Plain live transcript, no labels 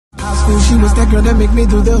school, she was that girl that make me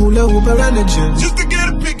do the hula hoop around the gym. Just to get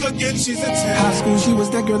a pick again, she's a 10. High school, she was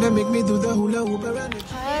that girl that make me do the hula hoop around the gym.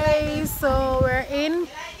 Hi, so we're in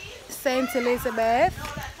St. Elizabeth.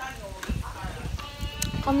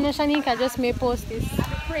 Come now, Shanika, just may post this.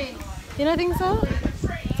 You don't think so?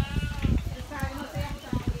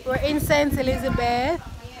 We're in St. Elizabeth.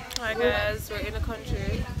 Hi guys, we're in the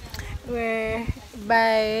country. We're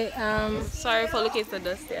by Sorry for looking so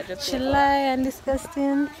dusty. I just Chilai and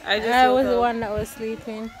disgusting. I was the one that was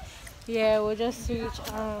sleeping. Yeah, we just reached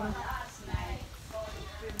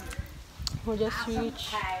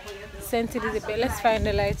St. Elizabeth. Let's find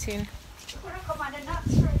the lighting.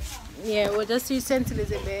 Yeah, we just reached St.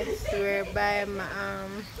 Elizabeth. We're by my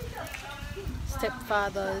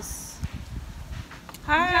stepfather's.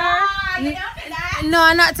 Hi. No,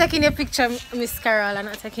 I'm not taking your picture, Miss Carol. I'm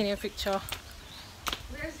not taking your picture.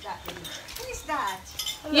 Where's that? Who is that?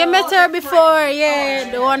 Hello. You met her before, yeah,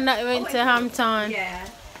 the one that went to Hampton. Yeah.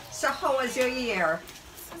 So how was your year?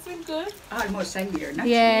 It's been good. Almost a year, not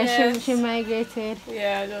Yeah, Yes. she migrated.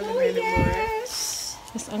 Yeah, I don't know anymore.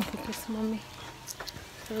 It's Uncle Chris' mommy.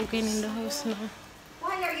 So we're getting in the house now.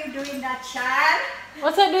 Why are you doing that, child?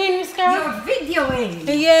 What's I doing, Miss Carol? You're videoing.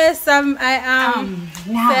 Yes, I am.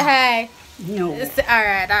 No. Say hi. No.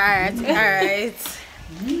 Alright.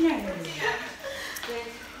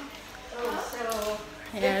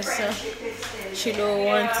 Yeah, so she don't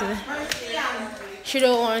want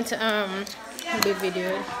to be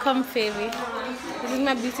videoed. Come, Favy. This is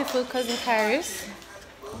my beautiful cousin Karis.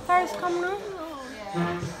 Karis, come now.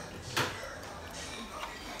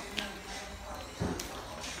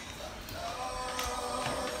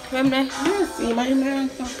 Remember? See my man.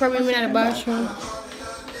 Probably in the bathroom.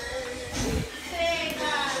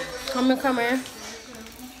 Come here. Come here.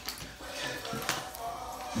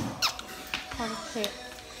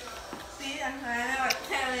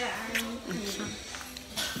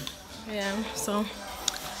 Yeah, so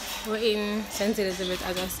we're in St. Elizabeth,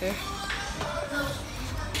 as I say.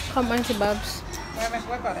 Come, Auntie Babs.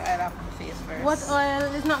 What about the oil off the face first? What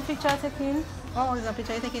oil? It's not picture taking. Oh, it's a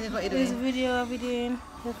picture you're taking, is what you're It's doing. video I'll be doing.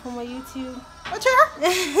 It's for my YouTube. What's your?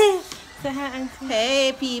 Say hi, Auntie.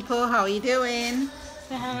 Hey people, how you doing?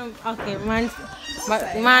 Say hi. Okay,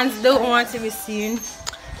 mans don't want to be seen.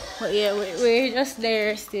 But yeah, we're just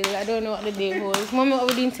there still. I don't know what the day holds. Mommy, what are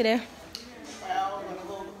we doing today? Well, we're gonna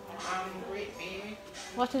go Great Bay.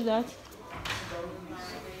 What is that?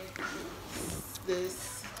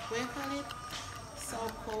 This, what do you call it?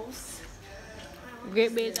 South Coast.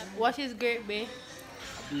 Great Bay. What is Great Bay?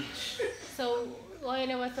 Beach. So, why you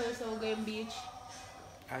never told us we're going beach?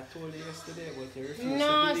 I told you yesterday, but you refused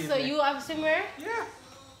No, to believe so me. you have swimwear? Yeah.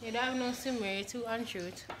 You don't have no swimwear, you're too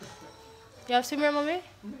untruth. You have swimwear, mommy?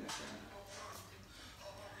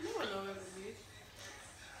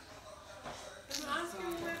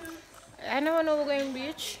 I never know we're going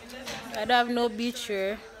beach. I don't have no beach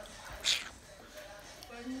wear.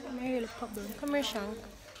 Come here, little problem. Come here, Shank.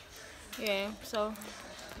 Yeah, so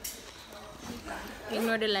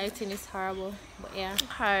ignore the lighting, it's horrible. But yeah.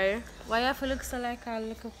 Hi. Why you have to look so like a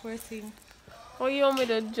little poor thing? Oh, you want me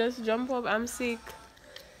to just jump up? I'm sick.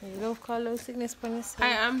 You don't call out sickness for yourself. I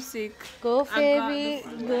am sick. Go, baby.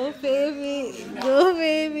 Go, baby. Go,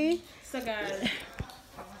 baby. So guys,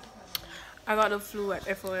 I got the flu at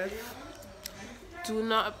FOF. Do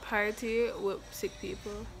not party with sick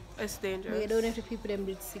people. It's dangerous. But you don't have to people them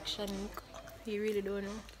with sick, Shanik. You really don't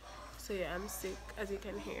know. So yeah, I'm sick, as you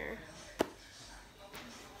can hear.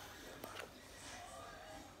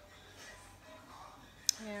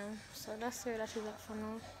 Yeah, so that's where that is at for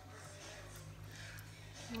now.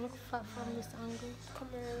 Look fat from this angle. Come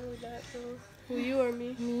here with that though. Who, you or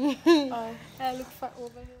me? Me. Oh. I look fat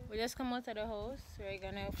over here. We just come out of the house. We're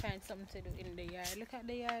gonna find something to do in the yard. Look at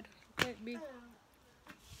the yard. Look at it big.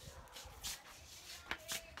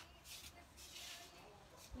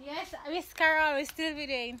 Yes, Miss Carol, we're still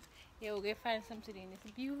videoing. Yeah, we're gonna find something in.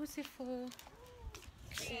 It's beautiful.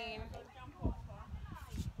 Clean.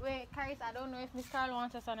 Wait, Caris, I don't know if Miss Carol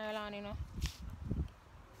wants us on her lawn, you know.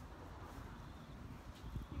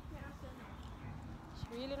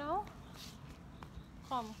 She really know?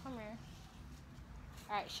 Come here.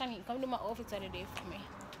 Alright, Shani, come do my outfit of the day for me.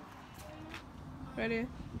 Ready?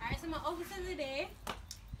 Alright, so my outfit of the day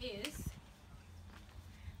is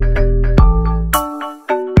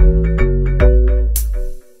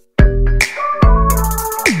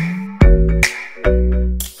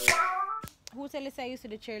who tell us I used to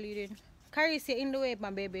the cheerleading? Caris, you're in the way,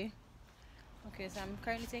 my baby. Okay, so I'm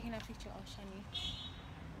currently taking a picture of Shani.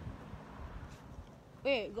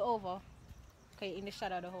 Wait, go over. Okay, in the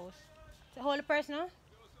shadow of the house. So hold the person now.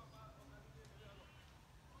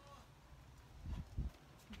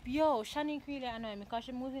 Yo, Shanique really annoying me because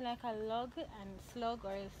she's moving like a log and slug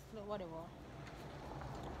or whatever.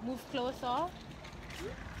 Move closer.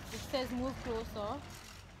 It says move closer.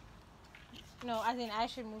 No, as in I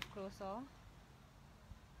should move closer.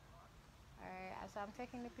 Alright, so I'm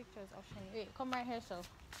taking the pictures of Shanique. Wait, come right here, so.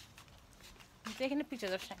 I'm taking the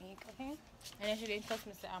pictures of Shanique, okay? And then she didn't touch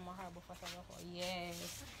me, so I'm a horrible for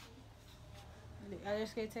yes. I'm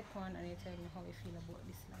just gonna take one and you tell me how you feel about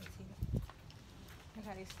this lighting. Look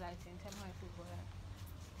at this lighting, tell me how you feel about that.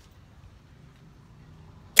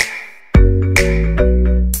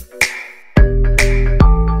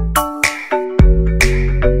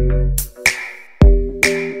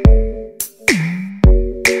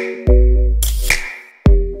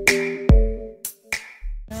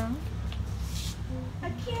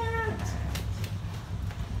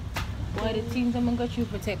 Boy, the things I'm gonna you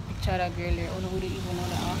protect picture of that girl there, or would even know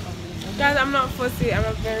that off of me. Guys, I'm not fussy. I'm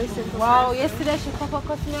a very simple Wow, person. yesterday she cut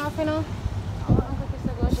me off, you know.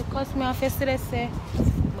 She cut me off yesterday, say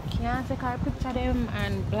I can't take her picture of them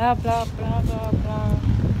and blah blah blah blah blah.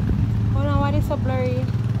 Hold on, why is so blurry?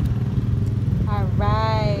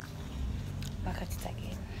 Alright. Back at it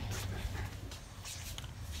again.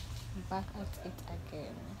 Back at it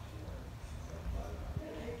again.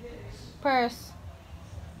 Purse.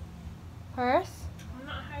 Purse? I'm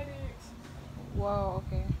not hiding it. Whoa,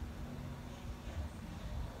 okay.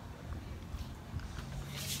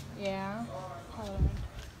 Yeah. Hold on.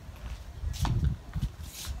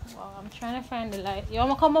 Wow, I'm trying to find the light. You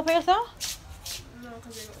want to come up here, sir? No,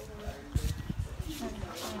 because you're over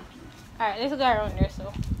there. Alright, let's go around there,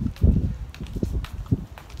 so.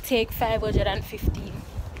 Take 515.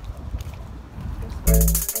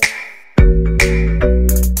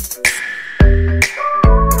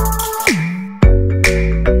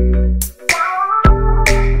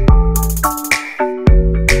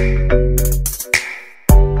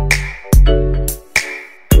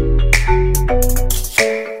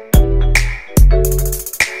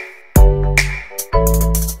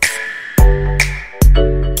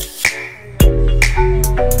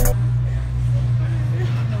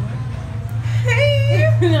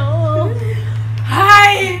 No.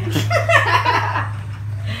 Hi!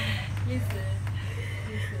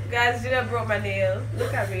 Guys, Gina broke my nail.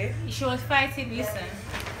 Look at me. She was fighting, listen.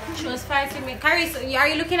 She was fighting me. Caris, are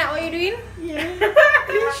you looking at what you're doing? Yeah.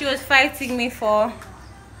 She was fighting me for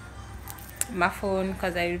my phone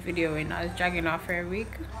because I did video and I was dragging off for a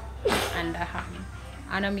week. And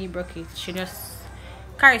Anna me broke it. She just...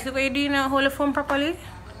 Caris, look what you're doing now. Hold the phone properly.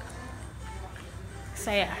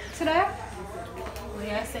 So yeah. Today, we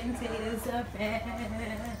are sent to Elizabeth.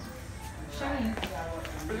 Shani.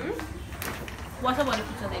 What about the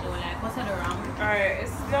pictures they don't like? What's the wrong? Alright,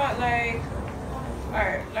 it's not like...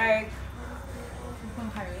 Alright, like... From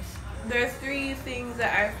Paris. There's 3 things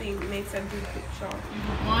that I think makes a good picture.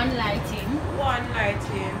 1, lighting. 1,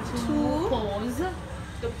 lighting. 2, pose.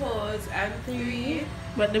 the pose. And 3,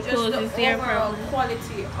 But the just pose the is there overall from...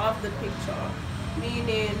 quality of the picture.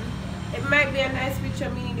 Meaning, it might be a nice picture,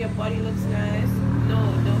 meaning your body looks nice. No,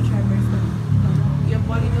 don't try first. Your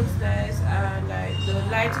body looks nice and like the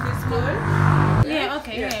lighting is good. Yeah,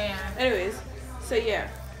 okay, yeah. Anyways, so yeah.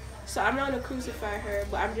 So I'm not gonna crucify her,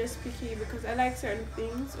 but I'm just picky because I like certain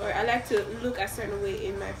things, or I like to look a certain way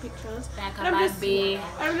in my pictures. Like a And bad bee.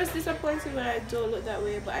 I'm just disappointed when I don't look that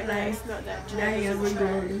way, but I know it's not that She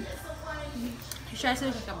tries to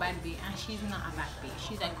look like a bad bee, and she's not a bad bee.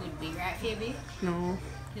 She's a good bee, right, baby? No.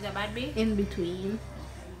 She's a bad bee? In between.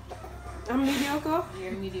 I'm mediocre.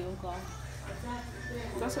 You're mediocre.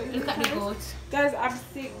 That's what you Look think, at the guys? goat. Guys, I'm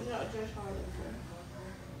sick. Not just hard.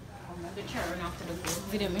 I'm going to run after the goat.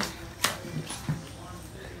 Video me.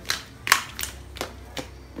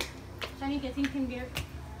 Shani, getting him gear.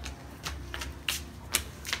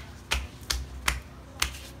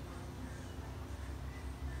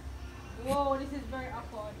 Whoa, this is very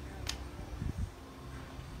awkward.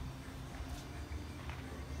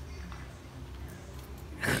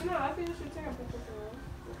 No, I think you should take a picture for her.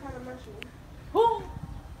 What kind of matching? Oh!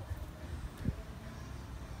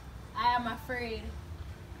 I am afraid.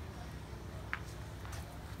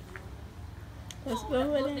 Let's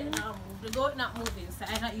go with it. The goat not moving, so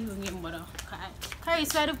I'm not even getting butter. Carrie,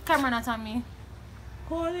 so the camera not on me.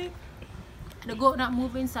 Hold it. The goat not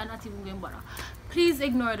moving, so I'm not even getting butter. Please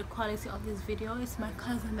ignore the quality of this video. It's my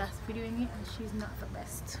cousin that's videoing it, and she's not the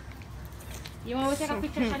best. You want to take a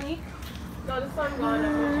picture, Shani? No, the sun gone.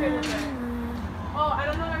 I'm going to Oh, I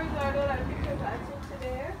don't know the reason I don't like the pictures that I took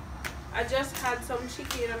today. I just had some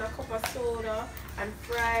chicken and a cup of soda and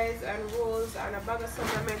fries and rolls and a bag of some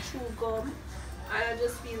of my chew gum, and I'm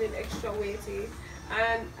just feeling extra weighty.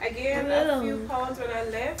 and I gained a few pounds when I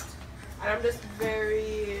left, and I'm just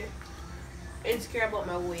very insecure about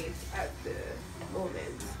my weight at the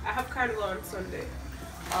moment. I have carnival on Sunday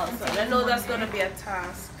also, and I know that's going to be a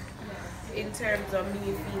task in terms of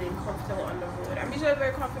me feeling comfortable on the road. I'm usually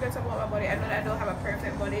very confident about my body. I know that I don't have a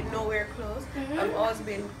perfect body, nowhere close. I've always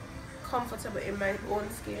been comfortable in my own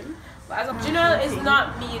skin. But as of Janelle is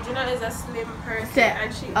not me. Janelle is a slim person,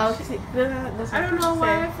 and she I don't know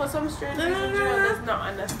why, for some strange reason, Janelle does not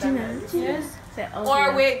understand that. Yes.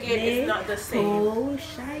 Or weight gain is not the same. Oh,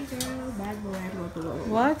 shy girl, bad boy,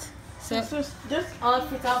 What? So just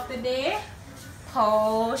outfit of the day.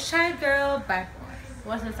 Oh, shy girl, bad boy.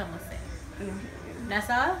 What's the song say? That's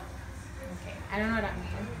all? Okay. I don't know what that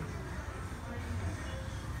means.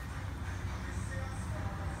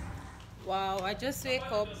 Wow, I just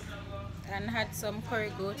wake up and had some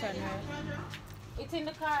curry goat and it's in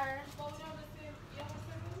the car.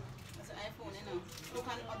 That's an iPhone, you know. You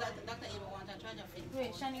can, Dr. Eva want a charger thing.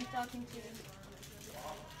 Wait, Shani's talking to you.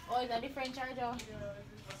 Oh, it's a different charger.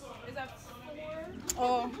 Is that 4?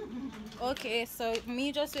 Oh, okay. So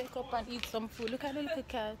me just wake up and eat some food. Look at the little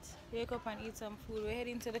cat. Wake up and eat some food. We're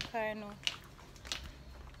heading to the car now.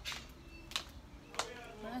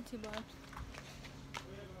 Not too bad.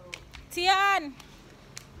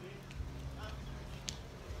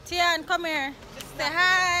 Tian, come here. Say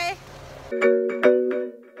hi.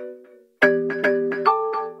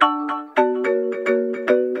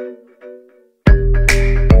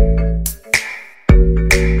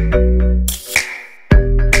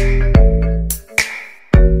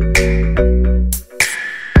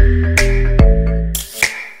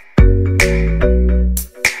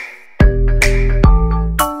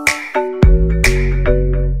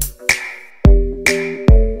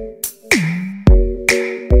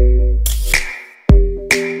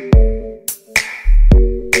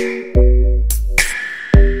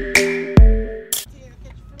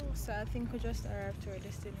 I think we just arrived to our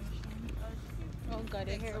destination. Oh god,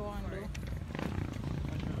 I hear one though.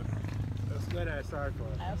 That's good I start for.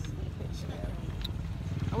 I'll sleep it.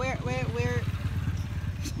 Where?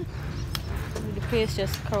 The place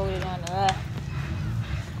just crowded on.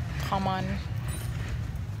 Come on.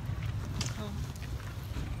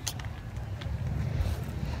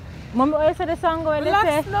 Mom, what you say the song going to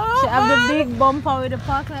say? She have the big bumper with the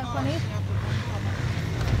park light on it.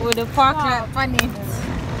 With the park light on it.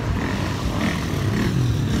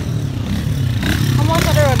 Come on to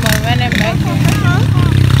the road, man. When I'm back here.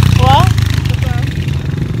 What?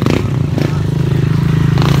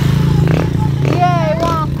 Yeah, I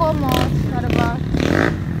want to come out of the back.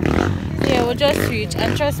 Yeah, we just reach.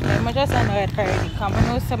 And trust me, I'm just on the red car already. Come, I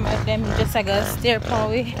know some of them just like a stare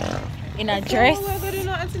probably in a dress. Oh, we're going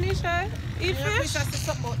to Antonisha. Eat fish?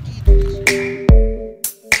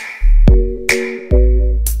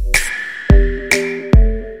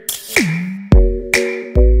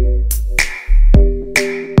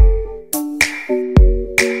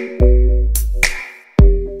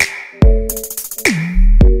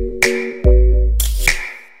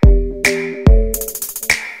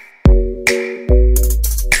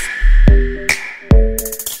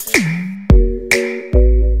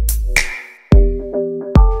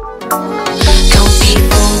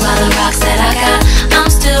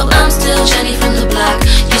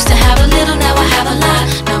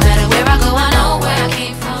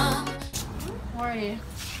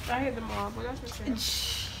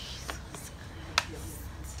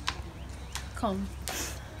 Come.